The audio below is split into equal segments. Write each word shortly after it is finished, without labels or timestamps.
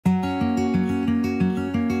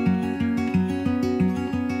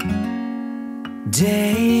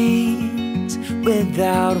days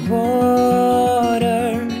without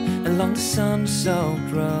water along the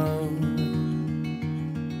sun-soaked road.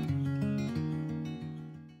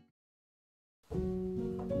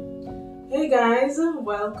 Hey guys,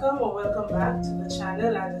 welcome back to the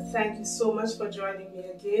channel, and thank you so much for joining me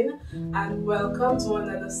again, and welcome to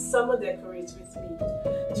another Summer Decorate with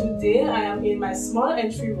me. Today I am in my small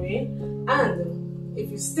entryway, and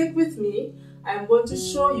if you stick with me, I am going to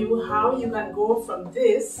show you how you can go from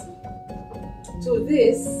this to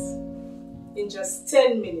this in just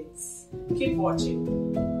 10 minutes. Keep watching.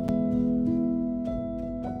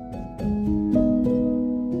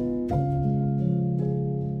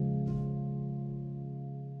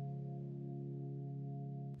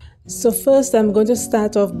 So first I'm going to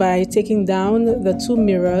start off by taking down the two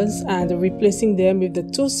mirrors and replacing them with the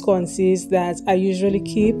two sconces that I usually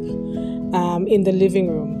keep in the living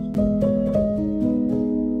room.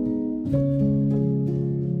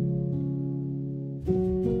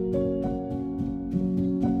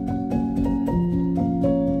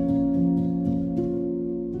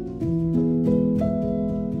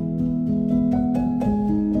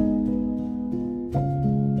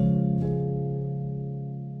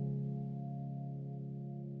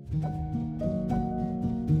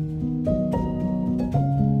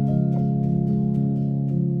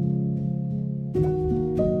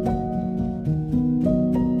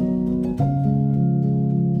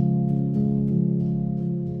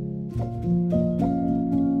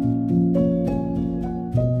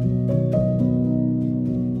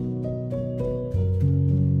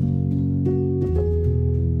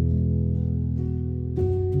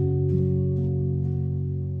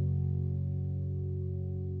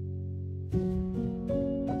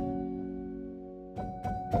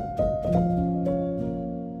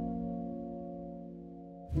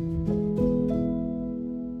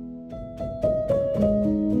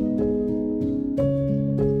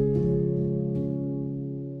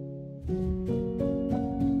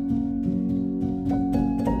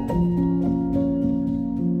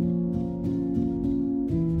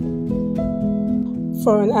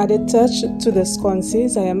 For an added touch to the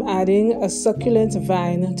sconces, I am adding a succulent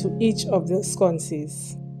vine to each of the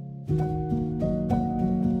sconces.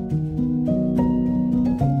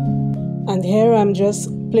 And here I'm just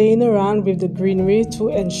playing around with the greenery to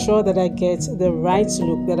ensure that I get the right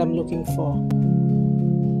look that I'm looking for.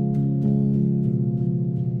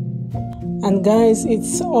 And guys,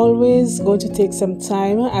 it's always going to take some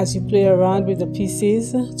time as you play around with the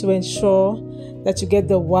pieces to ensure that you get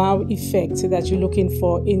the wow effect that you're looking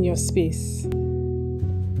for in your space.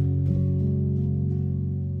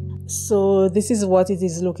 So this is what it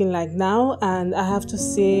is looking like now, and I have to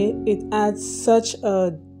say it adds such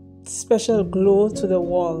a special glow to the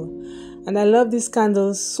wall. And I love these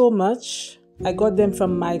candles so much. I got them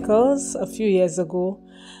from Michael's a few years ago.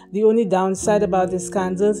 The only downside about these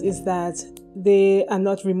candles is that they are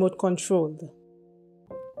not remote controlled.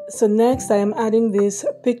 So next I am adding this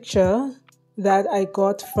picture that I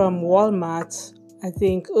got from Walmart, I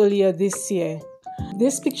think earlier this year.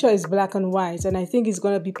 This picture is black and white, and I think it's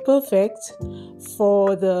going to be perfect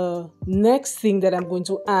for the next thing that I'm going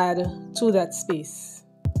to add to that space.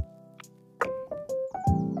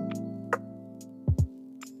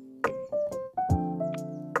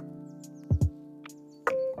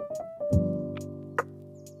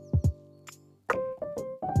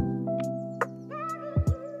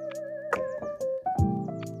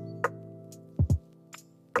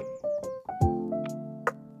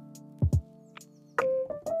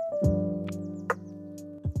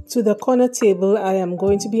 To the corner table, I am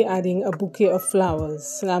going to be adding a bouquet of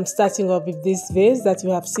flowers. And I'm starting off with this vase that you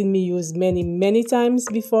have seen me use many times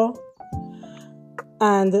before.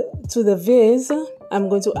 And to the vase, I'm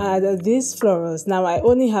going to add these florals. Now I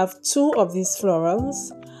only have 2 of these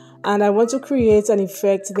florals, and I want to create an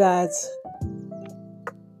effect that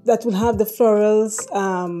will have the florals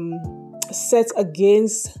set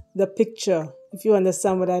against the picture, if you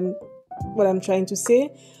understand what I'm trying to say.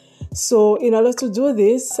 So in order to do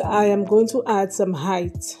this, I am going to add some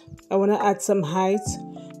height. I want to add some height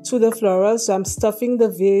to the floral. So I'm stuffing the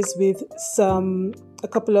vase with a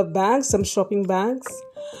couple of bags, some shopping bags.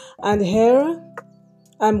 And here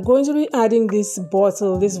I'm going to be adding this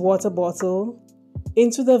water bottle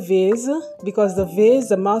into the vase, because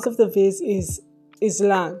the mouth of the vase is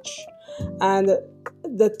large. And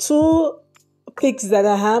the 2 picks that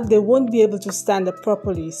I have, they won't be able to stand up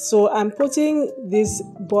properly. So I'm putting this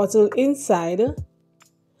bottle inside,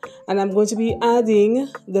 and I'm going to be adding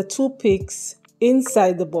the 2 picks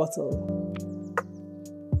inside the bottle.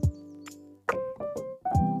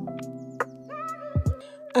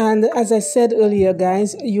 And as I said earlier,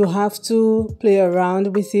 guys, you have to play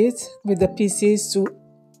around with it, with the pieces, to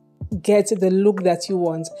get the look that you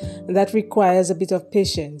want, and that requires a bit of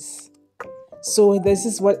patience. So this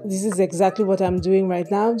is exactly what I'm doing right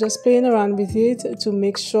now, just playing around with it to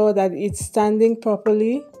make sure that it's standing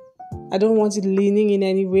properly. I don't want it leaning in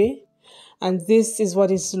any way, and this is what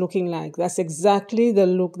it's looking like. That's exactly the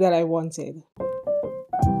look that I wanted.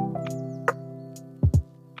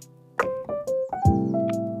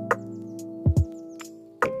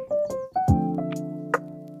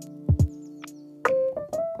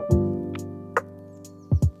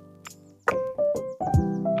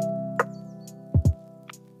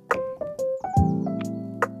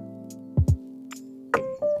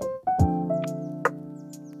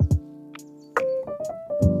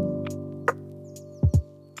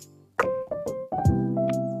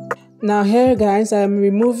 Now here, guys, I'm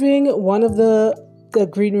removing one of the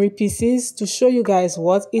greenery pieces to show you guys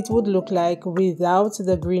what it would look like without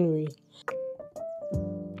the greenery.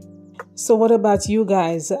 So what about you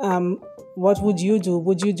guys? What would you do?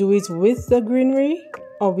 Would you do it with the greenery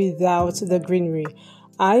or without the greenery?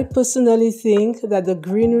 I personally think that the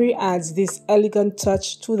greenery adds this elegant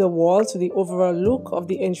touch to the wall, to the overall look of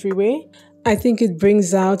the entryway. I think it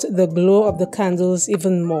brings out the glow of the candles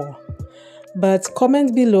even more. But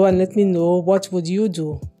comment below and let me know, what would you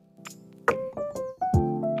do?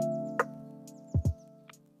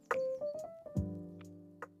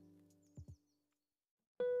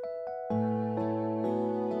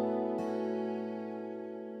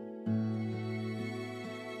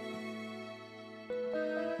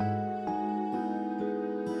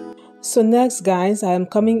 So next, guys, I am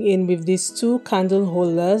coming in with these 2 candle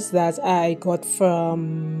holders that I got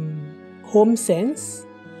from HomeSense.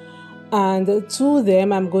 And to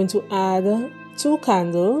them, I'm going to add 2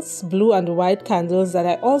 candles, blue and white candles, that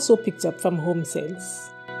I also picked up from HomeSense.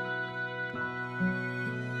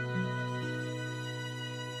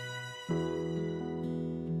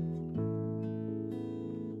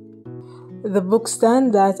 The book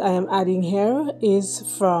stand that I am adding here is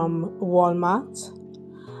from Walmart.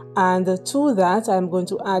 And to that, I'm going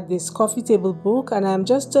to add this coffee table book, and I'm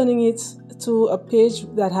just turning it to a page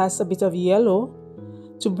that has a bit of yellow,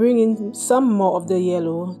 to bring in some more of the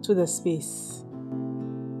yellow to the space.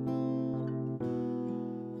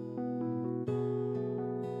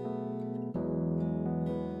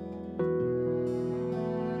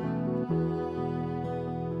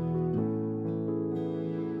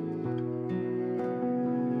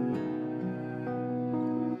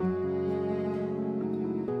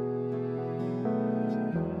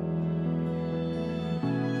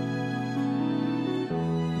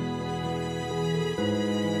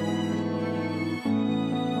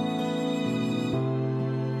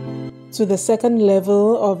 To the second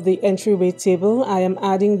level of the entryway table, I am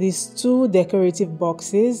adding these 2 decorative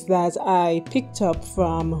boxes that I picked up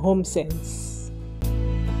from HomeSense.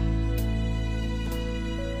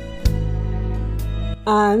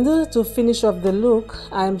 And to finish off the look,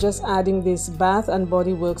 I am just adding this Bath and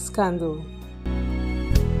Body Works candle.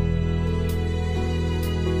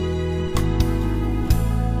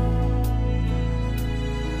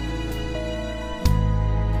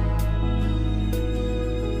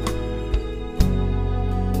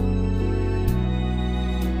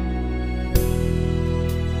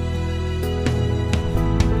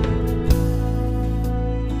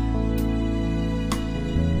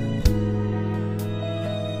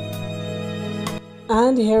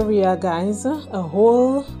 And here we are, guys, a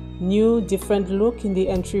whole new different look in the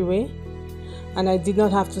entryway, and I did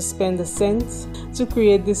not have to spend a cent to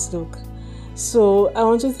create this look. So I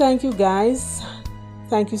want to thank you guys.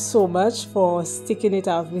 Thank you so much for sticking it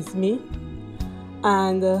out with me,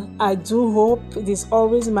 and I do hope, it is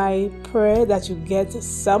always my prayer, that you get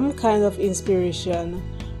some kind of inspiration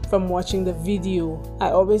from watching the video.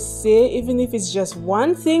 I always say, even if it's just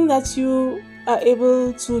one thing that you are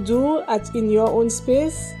able to do in your own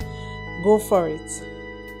space, go for it.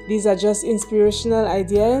 These are just inspirational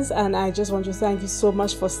ideas, and I just want to thank you so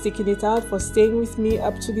much for sticking it out, for staying with me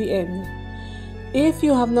up to the end. If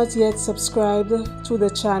you have not yet subscribed to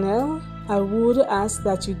the channel, I would ask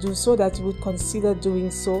that you do so, that you would consider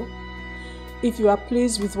doing so. If you are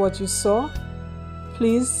pleased with what you saw,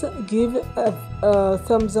 please give a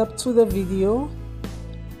thumbs up to the video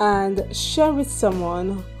and share with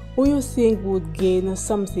someone who you think would gain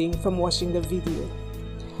something from watching the video.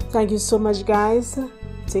 Thank you so much, guys.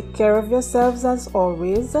 Take care of yourselves as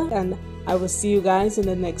always, and I will see you guys in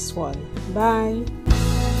the next one. Bye.